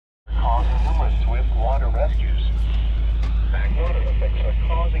swift water rescues. Backwater effects are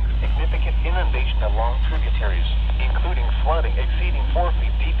causing significant inundation along tributaries, including flooding exceeding 4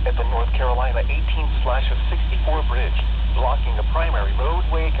 feet deep at the North Carolina 18/64 bridge, blocking the primary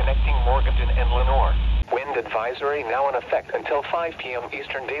roadway connecting Morganton and Lenore. Wind advisory now in effect until 5 p.m.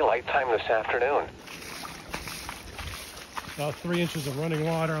 Eastern Daylight Time this afternoon. About 3 inches of running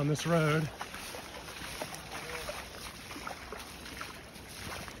water on this road.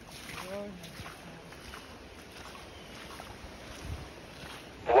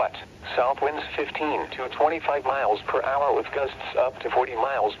 What? South winds 15 to 25 miles per hour with gusts up to 40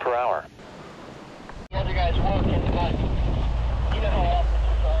 miles per hour. The other guy's working, but you know how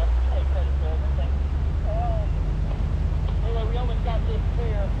officers are. Take credit for everything. Anyway, we almost got this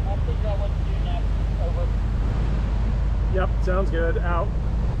clear. I'll figure out what to do next. Over. Yep, sounds good. Out.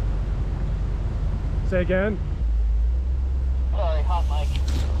 Say again. Sorry, hot mic.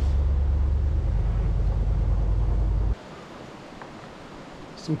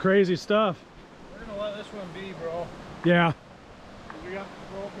 Some crazy stuff. We're gonna let this one be, bro. Yeah. We got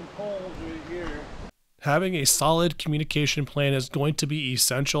broken poles right here. Having a solid communication plan is going to be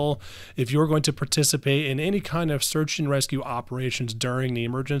essential if you're going to participate in any kind of search and rescue operations during the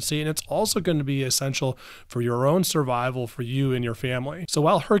emergency, and it's also going to be essential for your own survival for you and your family. So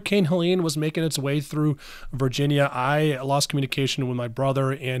while Hurricane Helene was making its way through Virginia, I lost communication with my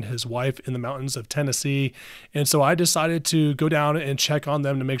brother and his wife in the mountains of Tennessee, and so I decided to go down and check on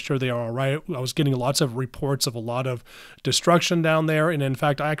them to make sure they are all right. I was getting lots of reports of a lot of destruction down there, and in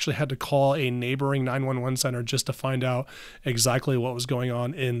fact, I actually had to call a neighboring 911 center just to find out exactly what was going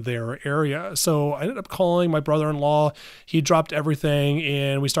on in their area. So I ended up calling my brother-in-law. He dropped everything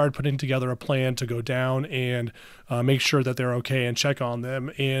and we started putting together a plan to go down and make sure that they're okay and check on them.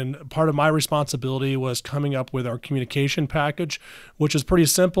 And part of my responsibility was coming up with our communication package, which is pretty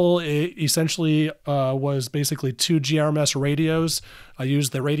simple. It essentially was basically 2 GMRS radios. I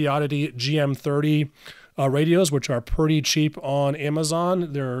used the Radioddity GM30 radios, which are pretty cheap on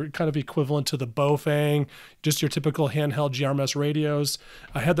Amazon. They're kind of equivalent to the Bofang, just your typical handheld GMRS radios.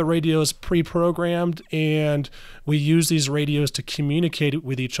 I had the radios pre-programmed, and we used these radios to communicate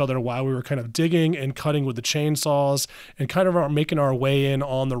with each other while we were kind of digging and cutting with the chainsaws and kind of making our way in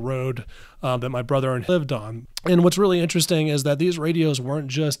on the road that my brother lived on. And what's really interesting is that these radios weren't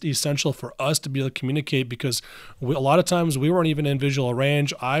just essential for us to be able to communicate, because a lot of times we weren't even in visual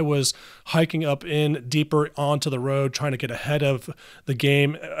range. I was hiking up in deeper onto the road, trying to get ahead of the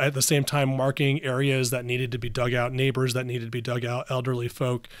game, at the same time marking areas that needed to be dug out, neighbors that needed to be dug out, elderly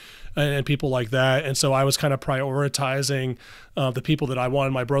folk, and people like that. And so I was kind of prioritizing the people that I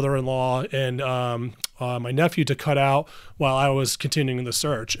wanted my brother-in-law and my nephew to cut out while I was continuing the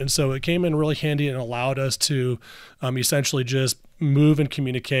search. And so it came in really handy and allowed us to essentially just move and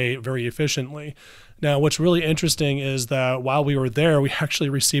communicate very efficiently. Now, what's really interesting is that while we were there, we actually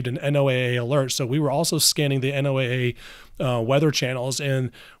received an NOAA alert. So we were also scanning the NOAA weather channels, and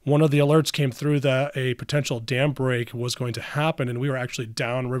one of the alerts came through that a potential dam break was going to happen, and we were actually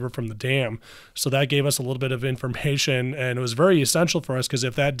downriver from the dam. So that gave us a little bit of information, and it was very essential for us, because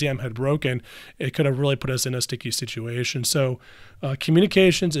if that dam had broken, it could have really put us in a sticky situation. So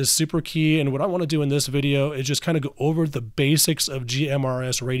communications is super key, and what I want to do in this video is just kind of go over the basics of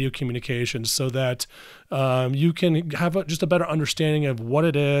GMRS radio communications so that you can have just a better understanding of what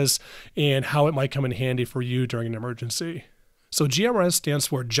it is and how it might come in handy for you during an emergency. So GMRS stands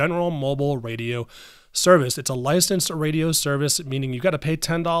for General Mobile Radio Service. It's a licensed radio service, meaning you got to pay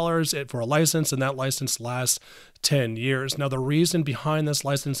 $10 for a license, and that license lasts 10 years. Now, the reason behind this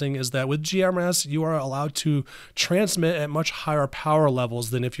licensing is that with GMRS, you are allowed to transmit at much higher power levels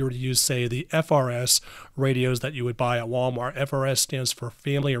than if you were to use, say, the FRS radios that you would buy at Walmart. FRS stands for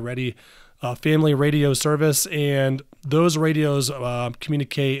Family Radio Service, and those radios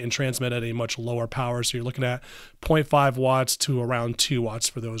communicate and transmit at a much lower power. So you're looking at 0.5 watts to around 2 watts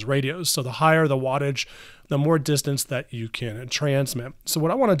for those radios. So the higher the wattage, the more distance that you can transmit. So what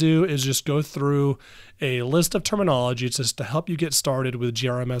I want to do is just go through a list of terminology just to help you get started with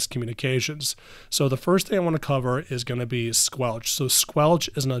GMRS communications. So the first thing I want to cover is going to be squelch. So squelch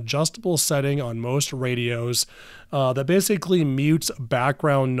is an adjustable setting on most radios that basically mutes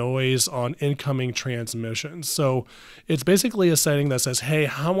background noise on incoming transmissions. So it's basically a setting that says, hey,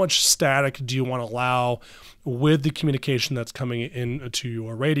 how much static do you want to allow with the communication that's coming into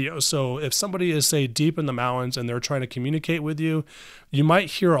your radio? So if somebody is, say, deep in the mountains and they're trying to communicate with you, you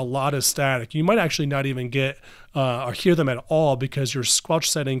might hear a lot of static. You might actually not even get or hear them at all, because your squelch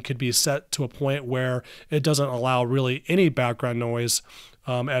setting could be set to a point where it doesn't allow really any background noise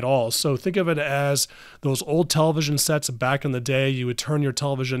at all. So think of it as those old television sets back in the day. You would turn your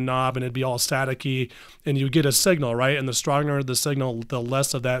television knob and it'd be all staticky, and you would get a signal, right? And the stronger the signal, the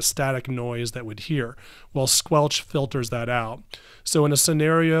less of that static noise that would hear. Well, squelch filters that out. So in a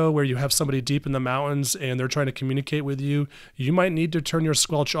scenario where you have somebody deep in the mountains and they're trying to communicate with you, you might need to turn your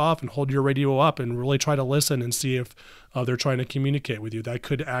squelch off and hold your radio up and really try to listen and see if they're trying to communicate with you. That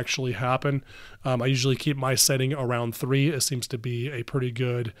could actually happen. I usually keep my setting around 3. It seems to be a pretty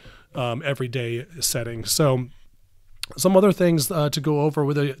good everyday setting. So some other things to go over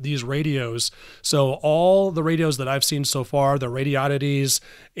with these radios. So all the radios that I've seen so far, the Radiodities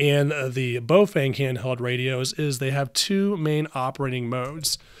and the Bofang handheld radios, is they have 2 main operating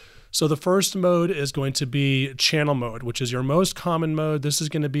modes. So the first mode is going to be channel mode, which is your most common mode. This is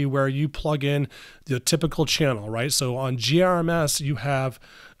going to be where you plug in the typical channel, right? So on GMRS, you have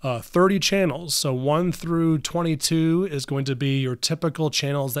 30 channels. So 1 through 22 is going to be your typical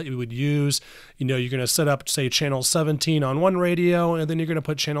channels that you would use. You know, you're going to set up, say, channel 17 on one radio, and then you're going to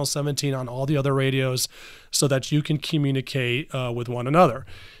put channel 17 on all the other radios so that you can communicate with one another.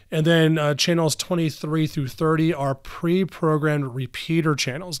 And then channels 23 through 30 are pre-programmed repeater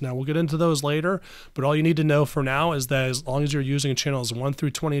channels. Now, we'll get into those later, but all you need to know for now is that as long as you're using channels 1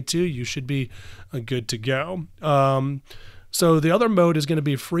 through 22, you should be good to go. So the other mode is going to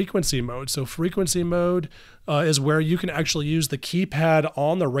be frequency mode. So frequency mode is where you can actually use the keypad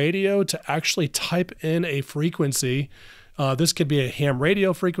on the radio to actually type in a frequency. This could be a ham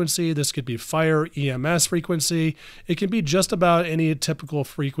radio frequency. This could be fire EMS frequency. It can be just about any typical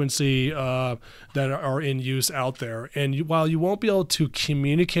frequency that are in use out there. And while you won't be able to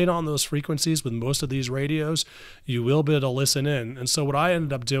communicate on those frequencies with most of these radios, you will be able to listen in. And so what I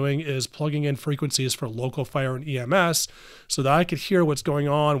ended up doing is plugging in frequencies for local fire and EMS so that I could hear what's going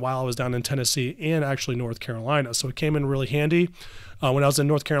on while I was down in Tennessee and actually North Carolina. So it came in really handy. When I was in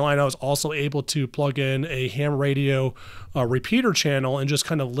North Carolina, I was also able to plug in a ham radio repeater channel and just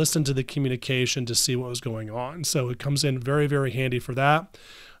kind of listen to the communication to see what was going on. So it comes in very, very handy for that.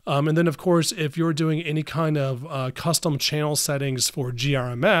 And then, of course, if you're doing any kind of custom channel settings for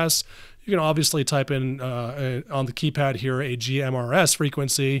GMRS, you can obviously type in on the keypad here a GMRS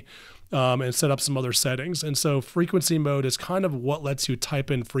frequency and set up some other settings. And so frequency mode is kind of what lets you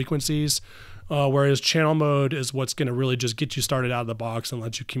type in frequencies, whereas channel mode is what's going to really just get you started out of the box and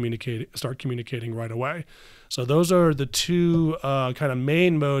let you start communicating right away. So those are the 2 kind of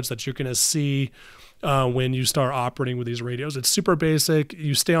main modes that you're going to see when you start operating with these radios. It's super basic.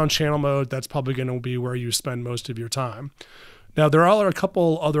 You stay on channel mode. That's probably going to be where you spend most of your time. Now, there are a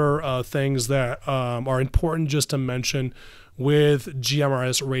couple other things that are important just to mention with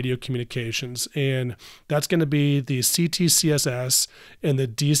GMRS radio communications, and that's going to be the CTCSS and the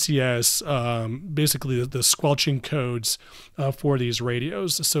DCS, basically the squelching codes for these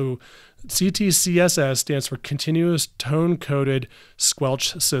radios. So CTCSS stands for Continuous Tone Coded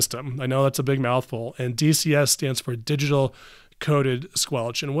Squelch System. I know that's a big mouthful. And DCS stands for Digital Coded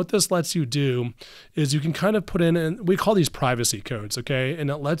Squelch. And what this lets you do is you can kind of put in, and we call these privacy codes, okay? And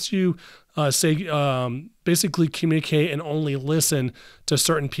it lets you basically communicate and only listen to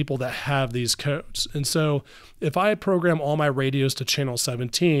certain people that have these codes. And so if I program all my radios to channel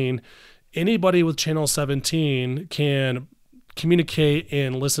 17, anybody with channel 17 can communicate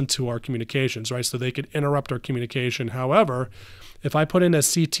and listen to our communications, right? So they could interrupt our communication. However, if I put in a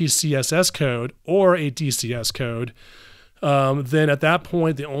CTCSS code or a DCS code, then at that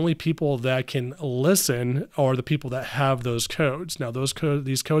point, the only people that can listen are the people that have those codes. Now,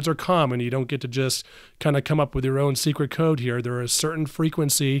 these codes are common. You don't get to just kind of come up with your own secret code here. There is a certain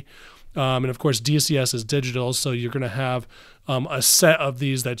frequency, and of course, DCS is digital, so you're going to have a set of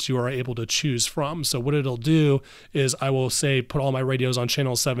these that you are able to choose from. So what it'll do is I will say put all my radios on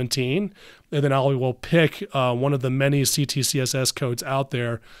channel 17, and then I will pick one of the many CTCSS codes out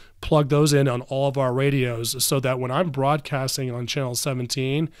there, plug those in on all of our radios so that when I'm broadcasting on channel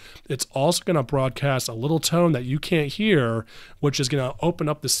 17, it's also going to broadcast a little tone that you can't hear, which is going to open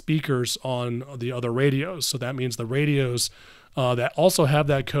up the speakers on the other radios. So that means the radios that also have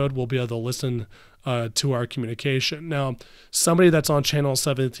that code will be able to listen to our communication. Now, somebody that's on channel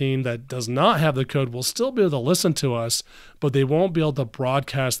 17 that does not have the code will still be able to listen to us, but they won't be able to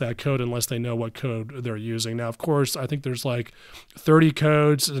broadcast that code unless they know what code they're using. Now, of course, I think there's like 30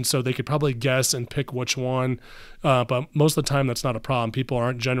 codes, and so they could probably guess and pick which one, but most of the time that's not a problem. People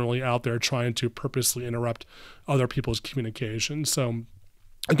aren't generally out there trying to purposely interrupt other people's communication. So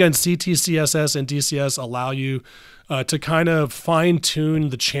Again, CTCSS and DCS allow you to kind of fine tune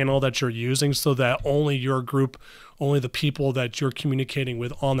the channel that you're using so that only your group, only the people that you're communicating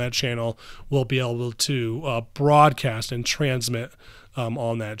with on that channel will be able to broadcast and transmit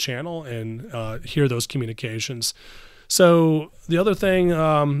on that channel and hear those communications. So the other thing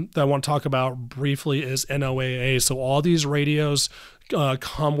that I want to talk about briefly is NOAA. So all these radios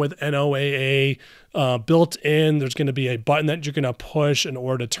come with NOAA built in. There's going to be a button that you're going to push in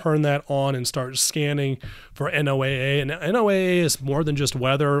order to turn that on and start scanning for NOAA. And NOAA is more than just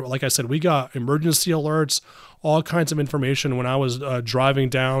weather. Like I said, we got emergency alerts, all kinds of information when I was driving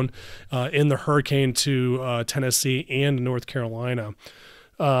down in the hurricane to Tennessee and North Carolina.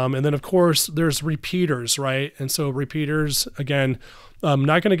 And then, of course, there's repeaters, right? And so repeaters, again, I'm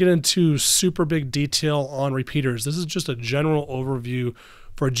not going to get into super big detail on repeaters. This is just a general overview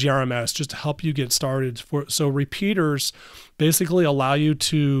for GMRS, just to help you get started. So repeaters basically allow you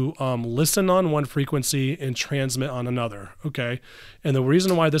to listen on one frequency and transmit on another, okay? And the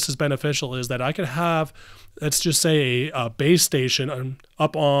reason why this is beneficial is that I could have, let's just say, a base station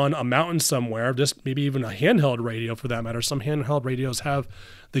up on a mountain somewhere, just maybe even a handheld radio for that matter. Some handheld radios have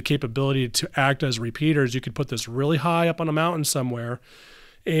the capability to act as repeaters. You could put this really high up on a mountain somewhere,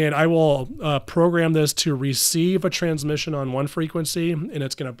 and I will program this to receive a transmission on one frequency, and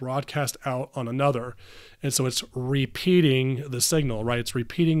it's going to broadcast out on another. And so it's repeating the signal, right? It's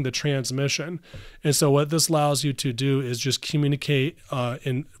repeating the transmission. And so what this allows you to do is just communicate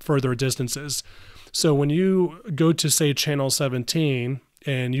in further distances. So when you go to, say, channel 17,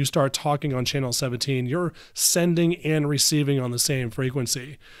 and you start talking on channel 17, you're sending and receiving on the same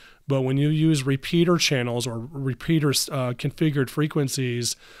frequency. But when you use repeater channels or repeaters configured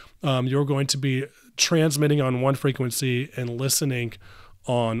frequencies, you're going to be transmitting on one frequency and listening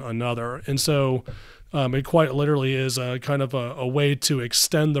on another. And so it quite literally is a kind of a way to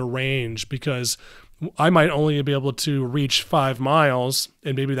extend the range, because I might only be able to reach 5 miles,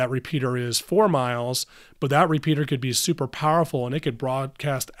 and maybe that repeater is 4 miles, but that repeater could be super powerful and it could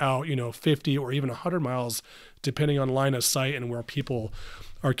broadcast out, 50 or even 100 miles, depending on line of sight and where people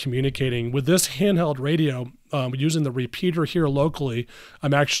are communicating. With this handheld radio, using the repeater here locally,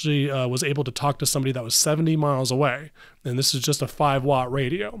 I'm actually was able to talk to somebody that was 70 miles away, and this is just a 5-watt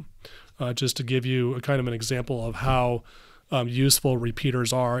radio, just to give you a kind of an example of how useful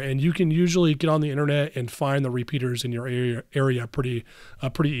repeaters are. And you can usually get on the internet and find the repeaters in your area pretty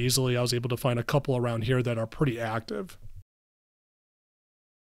easily. I was able to find a couple around here that are pretty active.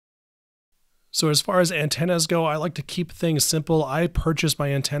 So as far as antennas go, I like to keep things simple. I purchase my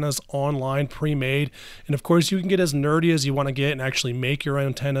antennas online, pre-made, and of course you can get as nerdy as you want to get and actually make your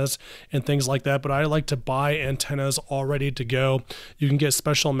antennas and things like that, but I like to buy antennas all ready to go. You can get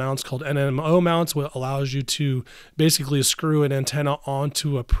special mounts called NMO mounts, which allows you to basically screw an antenna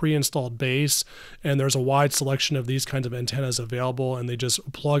onto a pre-installed base, and there's a wide selection of these kinds of antennas available, and they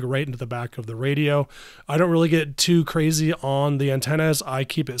just plug right into the back of the radio. I don't really get too crazy on the antennas. I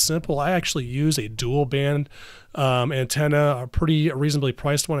keep it simple. I actually use a dual band antenna, a pretty reasonably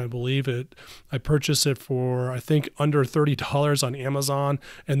priced one. I believe it. I purchased it for, I think, under $30 on Amazon.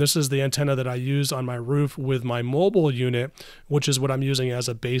 And this is the antenna that I use on my roof with my mobile unit, which is what I'm using as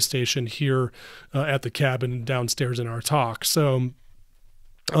a base station here at the cabin downstairs in our talk. So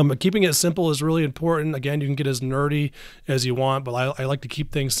keeping it simple is really important. Again, you can get as nerdy as you want, but I like to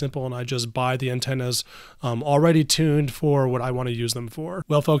keep things simple, and I just buy the antennas already tuned for what I want to use them for.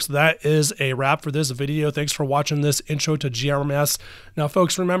 Well, folks, that is a wrap for this video. Thanks for watching this intro to GMRS. Now,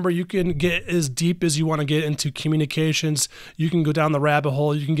 folks, remember, you can get as deep as you want to get into communications. You can go down the rabbit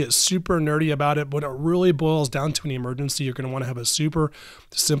hole. You can get super nerdy about it, but it really boils down to an emergency. You're going to want to have a super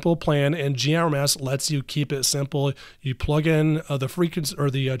simple plan, and GMRS lets you keep it simple. You plug in the frequency or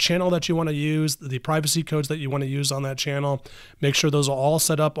the channel that you want to use, the privacy codes that you want to use on that channel. Make sure those are all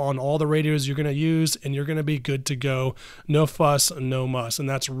set up on all the radios you're going to use, and you're going to be good to go. No fuss, no muss. And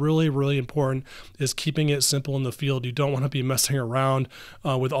that's really, really important, is keeping it simple in the field. You don't want to be messing around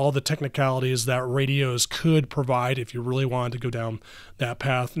with all the technicalities that radios could provide if you really wanted to go down that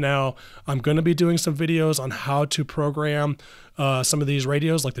path. Now, I'm going to be doing some videos on how to program some of these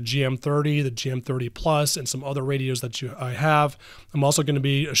radios, like the GM30, the GM30 Plus, and some other radios that I have. I'm also going to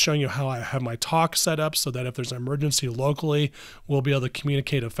be showing you how I have my talk set up so that if there's an emergency locally, we'll be able to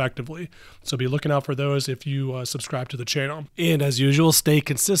communicate effectively. So be looking out for those if you subscribe to the channel. And as usual, stay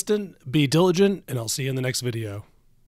consistent, be diligent, and I'll see you in the next video.